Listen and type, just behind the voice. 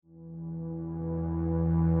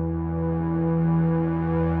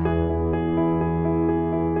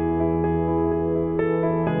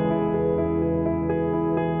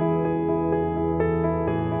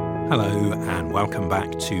Hello and welcome back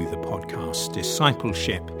to the podcast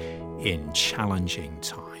Discipleship in Challenging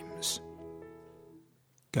Times.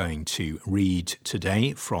 Going to read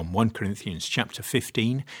today from 1 Corinthians chapter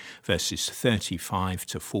 15, verses 35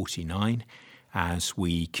 to 49, as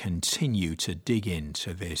we continue to dig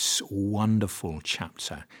into this wonderful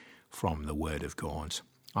chapter from the Word of God.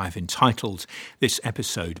 I've entitled this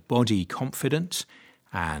episode Body Confident,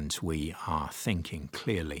 and we are thinking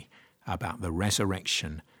clearly about the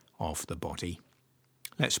resurrection of the body.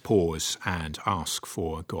 Let's pause and ask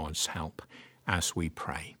for God's help as we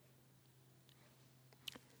pray.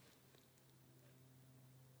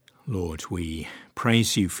 Lord, we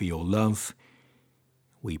praise you for your love.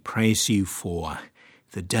 We praise you for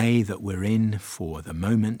the day that we're in, for the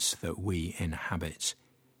moment that we inhabit.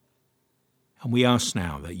 And we ask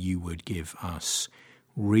now that you would give us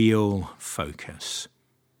real focus,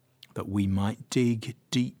 that we might dig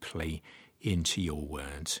deeply into your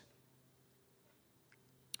word.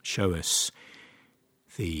 Show us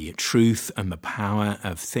the truth and the power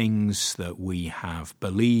of things that we have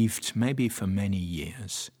believed maybe for many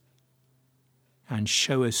years, and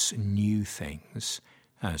show us new things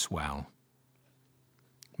as well.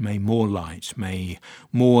 May more light, may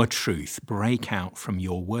more truth break out from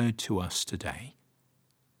your word to us today.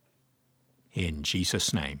 In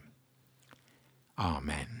Jesus' name,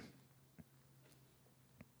 Amen.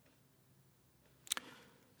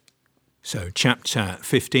 So, chapter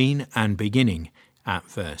 15 and beginning at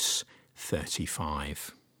verse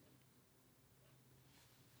 35.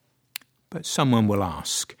 But someone will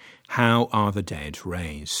ask, how are the dead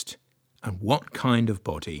raised? And what kind of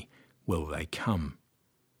body will they come?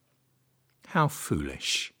 How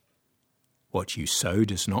foolish! What you sow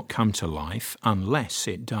does not come to life unless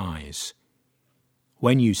it dies.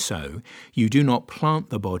 When you sow, you do not plant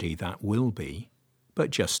the body that will be,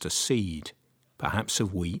 but just a seed, perhaps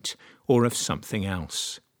of wheat or of something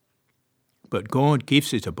else. But God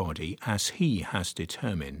gives it a body as he has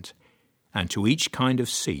determined, and to each kind of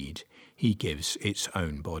seed he gives its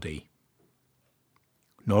own body.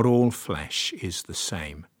 Not all flesh is the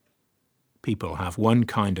same. People have one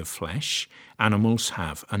kind of flesh, animals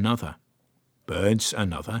have another, birds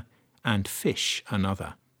another, and fish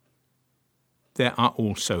another. There are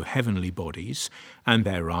also heavenly bodies, and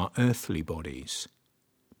there are earthly bodies.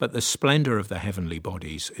 But the splendour of the heavenly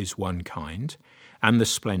bodies is one kind, and the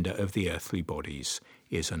splendour of the earthly bodies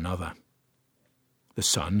is another. The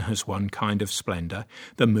sun has one kind of splendour,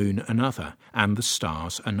 the moon another, and the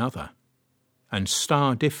stars another. And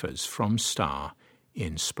star differs from star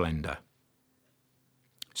in splendour.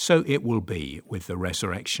 So it will be with the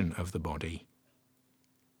resurrection of the body.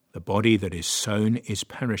 The body that is sown is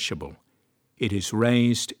perishable. It is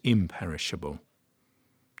raised imperishable.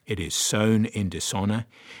 It is sown in dishonour,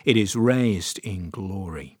 it is raised in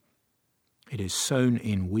glory. It is sown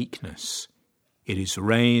in weakness, it is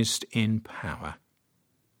raised in power.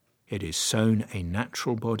 It is sown a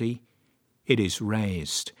natural body, it is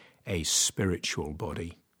raised a spiritual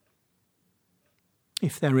body.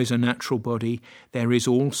 If there is a natural body, there is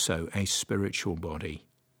also a spiritual body.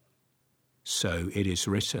 So it is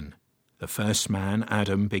written, the first man,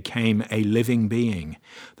 Adam, became a living being,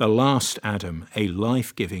 the last Adam, a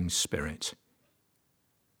life-giving spirit.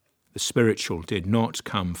 The spiritual did not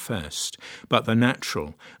come first, but the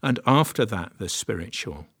natural, and after that the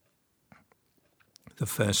spiritual. The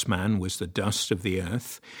first man was the dust of the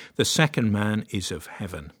earth, the second man is of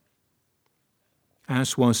heaven.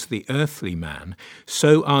 As was the earthly man,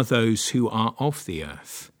 so are those who are of the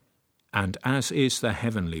earth, and as is the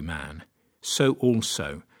heavenly man, so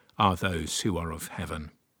also are those who are of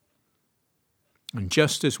heaven. And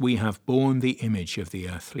just as we have borne the image of the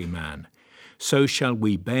earthly man, so shall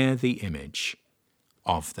we bear the image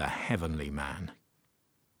of the heavenly man.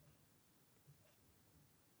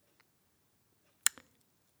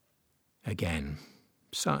 Again,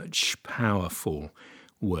 such powerful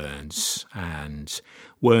words, and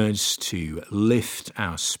words to lift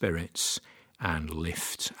our spirits and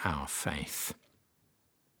lift our faith.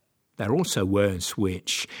 They're also words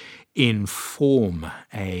which inform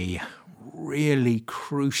a really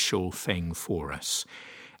crucial thing for us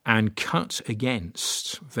and cut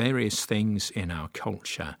against various things in our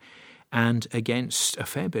culture and against a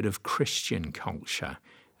fair bit of Christian culture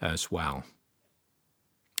as well.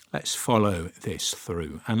 Let's follow this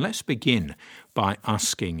through, and let's begin by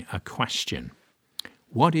asking a question.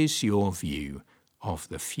 What is your view of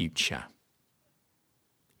the future?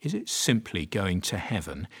 Is it simply going to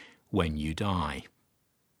heaven when you die?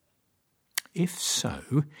 If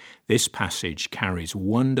so, this passage carries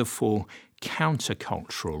wonderful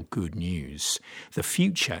countercultural good news. The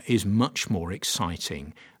future is much more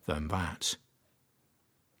exciting than that.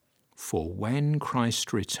 For when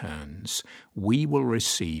Christ returns, we will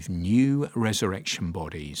receive new resurrection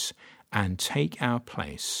bodies and take our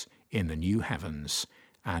place in the new heavens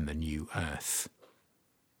and the new earth.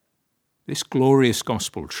 This glorious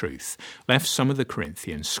gospel truth left some of the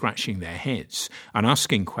Corinthians scratching their heads and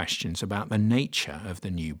asking questions about the nature of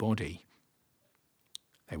the new body.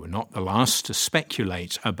 They were not the last to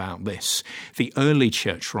speculate about this. The early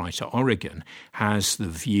church writer Origen has the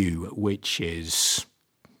view, which is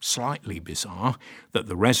slightly bizarre, that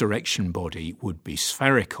the resurrection body would be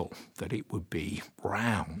spherical, that it would be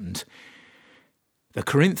round. The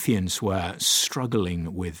Corinthians were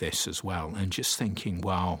struggling with this as well and just thinking,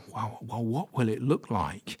 well, what will it look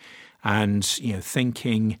like? And,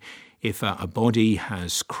 thinking if a body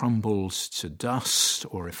has crumbled to dust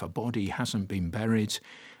or if a body hasn't been buried,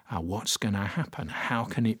 what's going to happen? How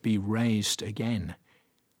can it be raised again?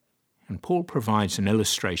 And Paul provides an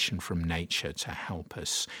illustration from nature to help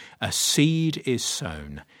us. A seed is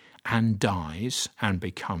sown and dies and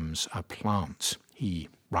becomes a plant. He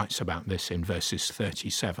writes about this in verses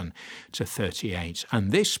 37 to 38.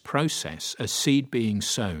 And this process, a seed being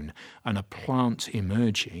sown and a plant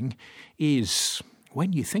emerging, is,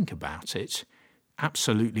 when you think about it,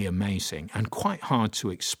 absolutely amazing and quite hard to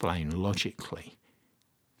explain logically.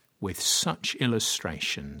 With such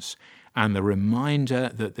illustrations and the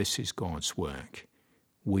reminder that this is God's work,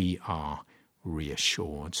 we are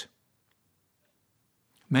reassured.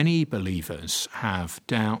 Many believers have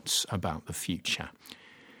doubts about the future.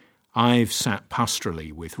 I've sat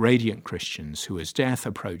pastorally with radiant Christians who, as death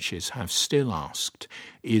approaches, have still asked,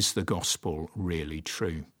 is the gospel really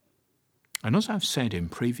true? And as I've said in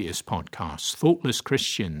previous podcasts, thoughtless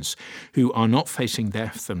Christians who are not facing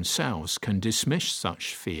death themselves can dismiss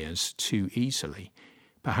such fears too easily,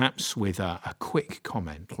 perhaps with a quick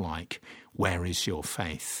comment like, "Where is your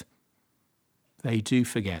faith?" They do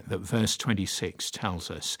forget that verse 26 tells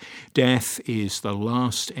us, death is the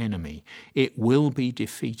last enemy. It will be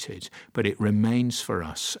defeated, but it remains for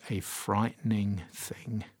us a frightening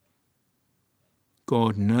thing.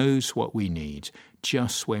 God knows what we need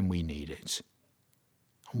just when we need it.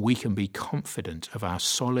 We can be confident of our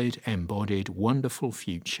solid, embodied, wonderful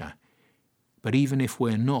future. But even if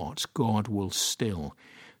we're not, God will still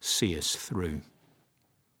see us through.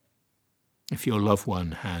 If your loved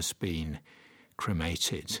one has been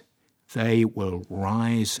cremated, they will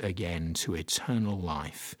rise again to eternal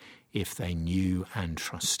life if they knew and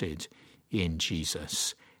trusted in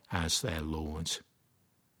Jesus as their Lord.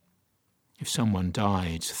 If someone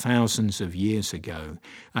died thousands of years ago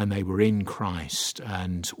and they were in Christ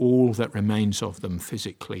and all that remains of them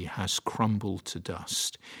physically has crumbled to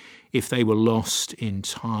dust, if they were lost in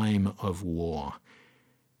time of war,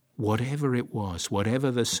 whatever it was,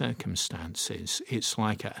 whatever the circumstances, it's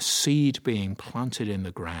like a seed being planted in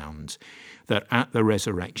the ground that at the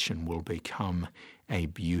resurrection will become a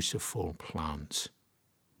beautiful plant.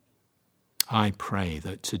 I pray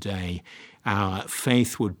that today our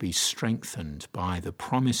faith would be strengthened by the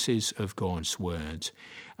promises of God's word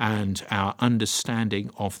and our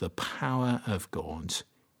understanding of the power of God.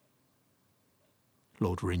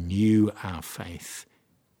 Lord, renew our faith.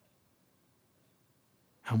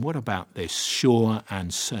 And what about this sure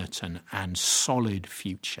and certain and solid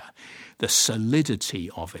future? The solidity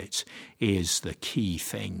of it is the key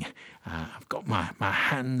thing. I've got my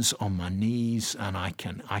hands on my knees and I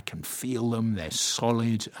can feel them. They're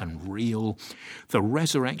solid and real. The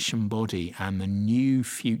resurrection body and the new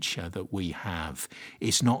future that we have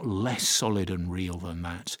is not less solid and real than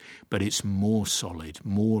that, but it's more solid,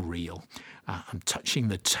 more real. I'm touching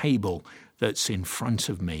the table that's in front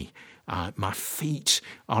of me. My feet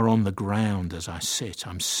are on the ground as I sit.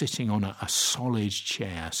 I'm sitting on a solid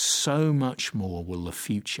chair. So much more will the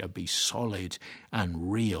future be solid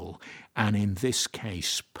and real, and in this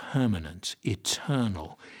case, permanent,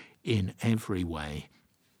 eternal in every way.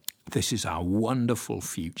 This is our wonderful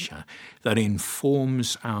future that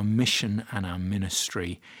informs our mission and our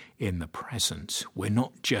ministry in the present. We're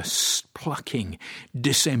not just plucking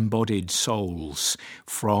disembodied souls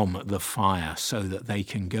from the fire so that they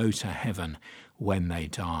can go to heaven when they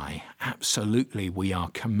die. Absolutely, we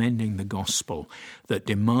are commending the gospel that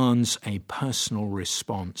demands a personal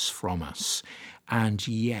response from us. And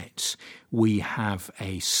yet we have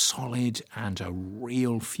a solid and a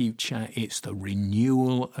real future. It's the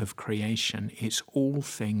renewal of creation. It's all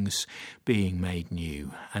things being made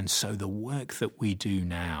new. And so the work that we do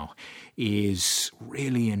now is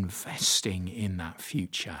really investing in that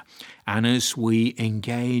future. And as we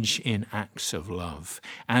engage in acts of love,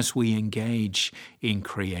 as we engage in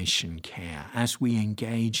creation care, as we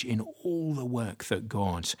engage in all the work that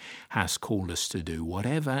God has called us to do,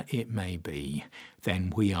 whatever it may be,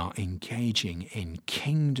 then we are engaging in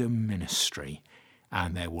kingdom ministry,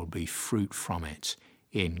 and there will be fruit from it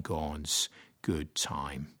in God's good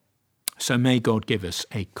time. So may God give us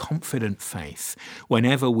a confident faith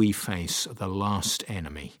whenever we face the last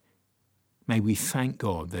enemy. May we thank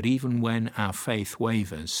God that even when our faith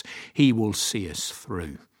wavers, he will see us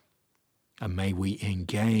through. And may we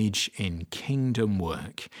engage in kingdom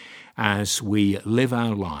work as we live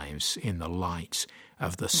our lives in the light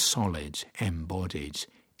of the solid, embodied,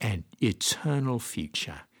 and eternal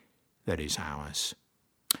future that is ours.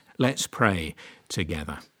 Let's pray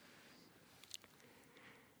together.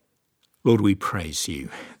 Lord, we praise you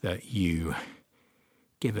that you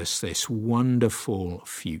give us this wonderful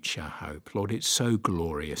future hope. Lord, it's so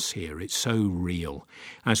glorious here. It's so real.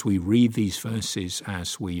 As we read these verses,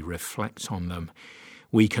 as we reflect on them,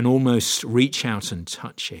 we can almost reach out and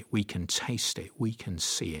touch it. We can taste it. We can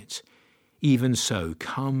see it. Even so,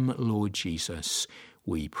 come, Lord Jesus,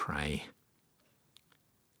 we pray.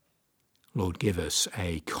 Lord, give us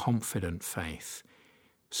a confident faith,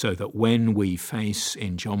 so that when we face,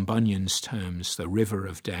 in John Bunyan's terms, the river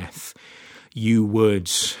of death, you would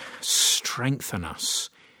strengthen us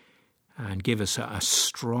and give us a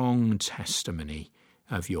strong testimony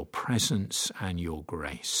of your presence and your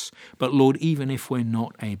grace. But Lord, even if we're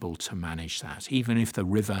not able to manage that, even if the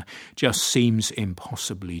river just seems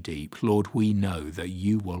impossibly deep, Lord, we know that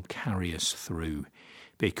you will carry us through,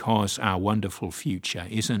 because our wonderful future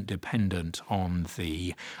isn't dependent on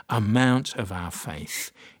the amount of our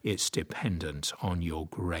faith. It's dependent on your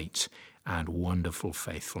great and wonderful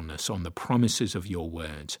faithfulness, on the promises of your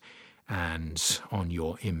word, and on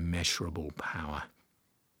your immeasurable power.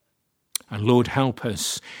 And Lord, help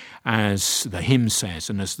us, as the hymn says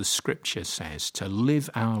and as the scripture says, to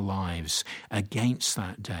live our lives against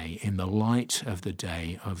that day in the light of the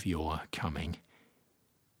day of your coming.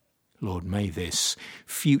 Lord, may this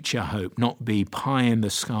future hope not be pie in the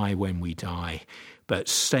sky when we die, but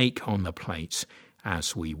steak on the plate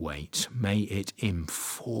as we wait. May it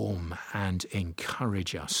inform and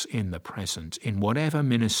encourage us in the present, in whatever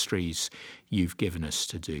ministries you've given us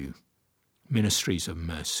to do. Ministries of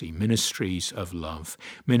mercy, ministries of love,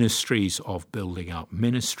 ministries of building up,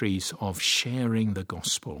 ministries of sharing the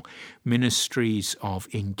gospel, ministries of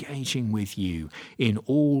engaging with you in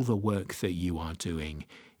all the work that you are doing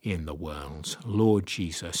in the world. Lord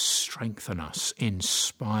Jesus, strengthen us,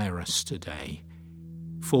 inspire us today.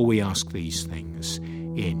 For we ask these things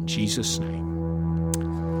in Jesus' name.